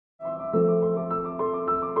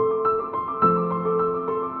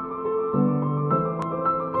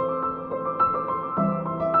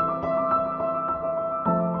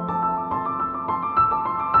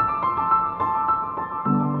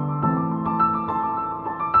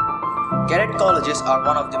Cadet colleges are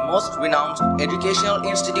one of the most renowned educational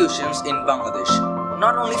institutions in Bangladesh,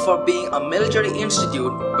 not only for being a military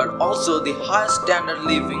institute but also the highest standard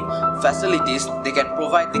living facilities they can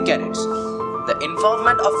provide the cadets. The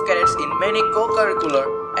involvement of cadets in many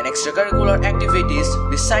co-curricular and extracurricular activities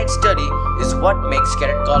besides study is what makes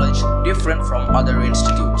Cadet College different from other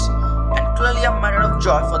institutes and clearly a matter of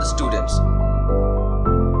joy for the students.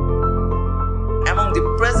 Among the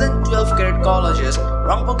present 12 cadet colleges,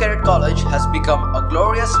 Rangpur Cadet College has become a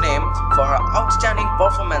glorious name for her outstanding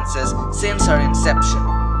performances since her inception.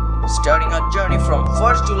 Starting her journey from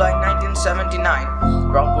 1st July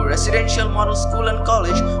 1979, Rangpur Residential Model School and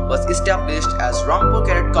College was established as Rangpur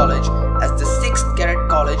Cadet College as the 6th cadet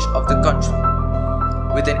college of the country.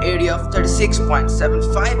 With an area of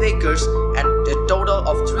 36.75 acres and a total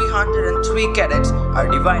of 303 cadets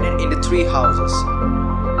are divided into 3 houses.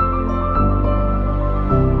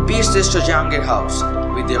 Peer Sister Jahangir House,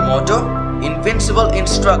 with their motto, Invincible in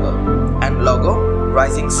Struggle, and logo,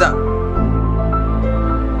 Rising Sun.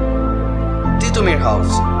 Titumir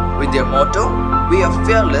House, with their motto, We are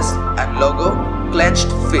Fearless, and logo,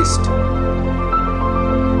 Clenched Fist.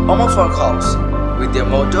 Omofork House, with their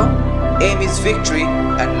motto, Aim is Victory,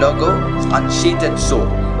 and logo, Unsheathed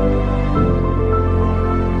Sword.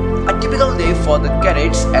 A typical day for the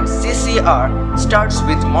cadets at CCR starts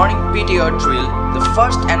with morning PTR drill, the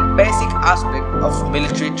first and basic aspect of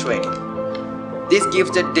military training. This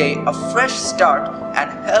gives the day a fresh start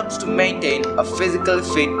and helps to maintain a physically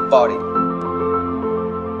fit body.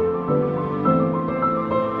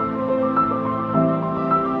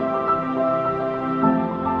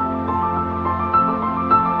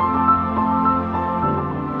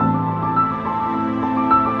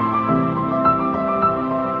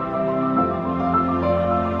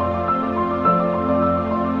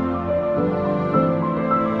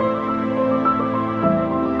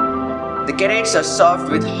 The cadets are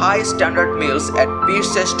served with high standard meals at Peer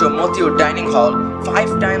Sister Motiur Dining Hall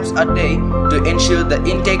 5 times a day to ensure the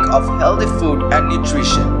intake of healthy food and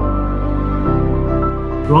nutrition.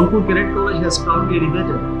 Rangpur Cadet College has proudly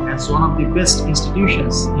elevated as one of the best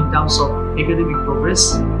institutions in terms of academic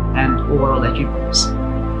progress and overall achievements.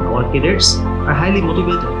 Our cadets are highly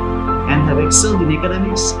motivated and have excelled in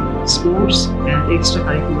academics, sports and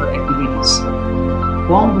extracurricular activities.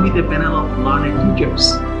 Formed with a panel of learned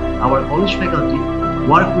teachers, our college faculty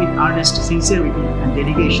work with earnest sincerity and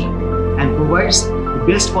dedication and provides the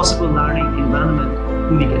best possible learning environment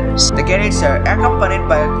to the cadets. The cadets are accompanied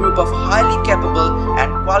by a group of highly capable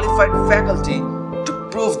and qualified faculty to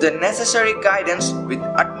prove the necessary guidance with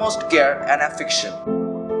utmost care and affection.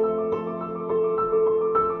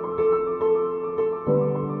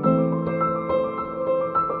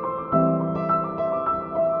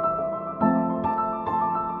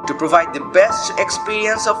 To provide the best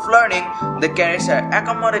experience of learning, the cadets are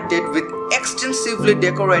accommodated with extensively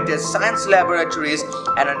decorated science laboratories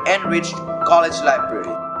and an enriched college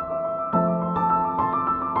library.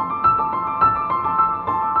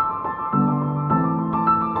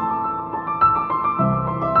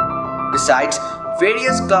 Besides,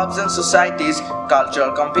 various clubs and societies,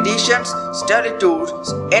 cultural competitions, study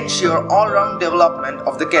tours ensure all-round development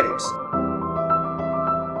of the cadets.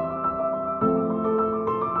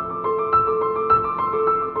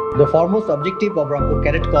 The foremost objective of Rangpur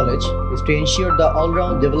Cadet College is to ensure the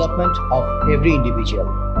all-round development of every individual.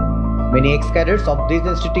 Many ex-cadets of this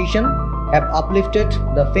institution have uplifted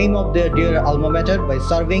the fame of their dear alma mater by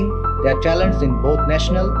serving their talents in both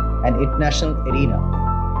national and international arena.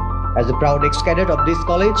 As a proud ex-cadet of this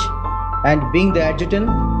college and being the adjutant,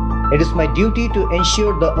 it is my duty to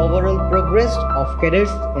ensure the overall progress of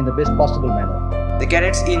cadets in the best possible manner. The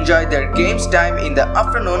cadets enjoy their games time in the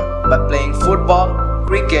afternoon by playing football,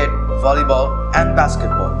 cricket, volleyball and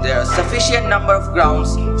basketball. There are sufficient number of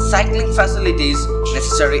grounds, cycling facilities,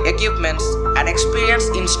 necessary equipments and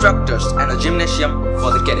experienced instructors and a gymnasium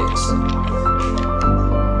for the cadets.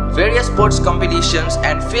 Various sports competitions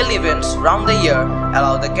and field events round the year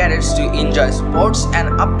allow the cadets to enjoy sports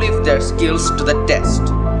and uplift their skills to the test.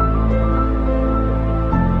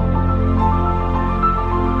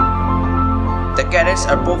 The cadets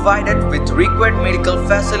are provided with required medical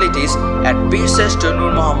facilities at Peer Sister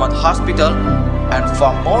Nur Muhammad Hospital, and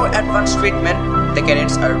for more advanced treatment, the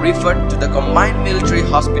cadets are referred to the Combined Military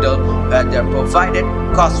Hospital where they are provided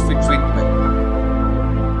cost-free treatment.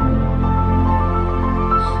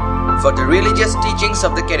 For the religious teachings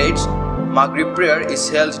of the cadets, Maghrib prayer is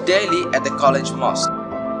held daily at the college mosque.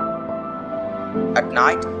 At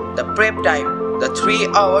night, the prep time, the 3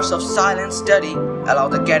 hours of silent study allow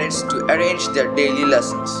the cadets to arrange their daily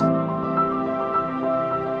lessons.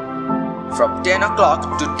 From 10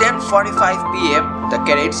 o'clock to 10:45 p.m., the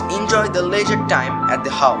cadets enjoy the leisure time at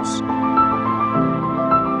the house.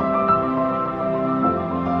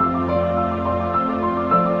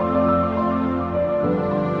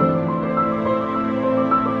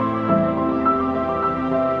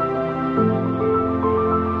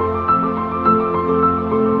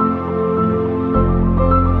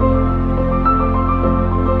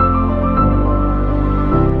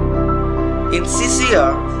 In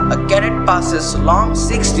CCR, a cadet passes long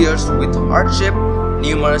 6 years with hardship,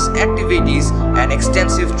 numerous activities, and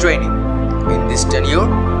extensive training. In this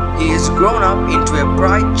tenure, he is grown up into a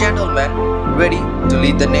bright gentleman ready to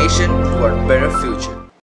lead the nation toward a better future.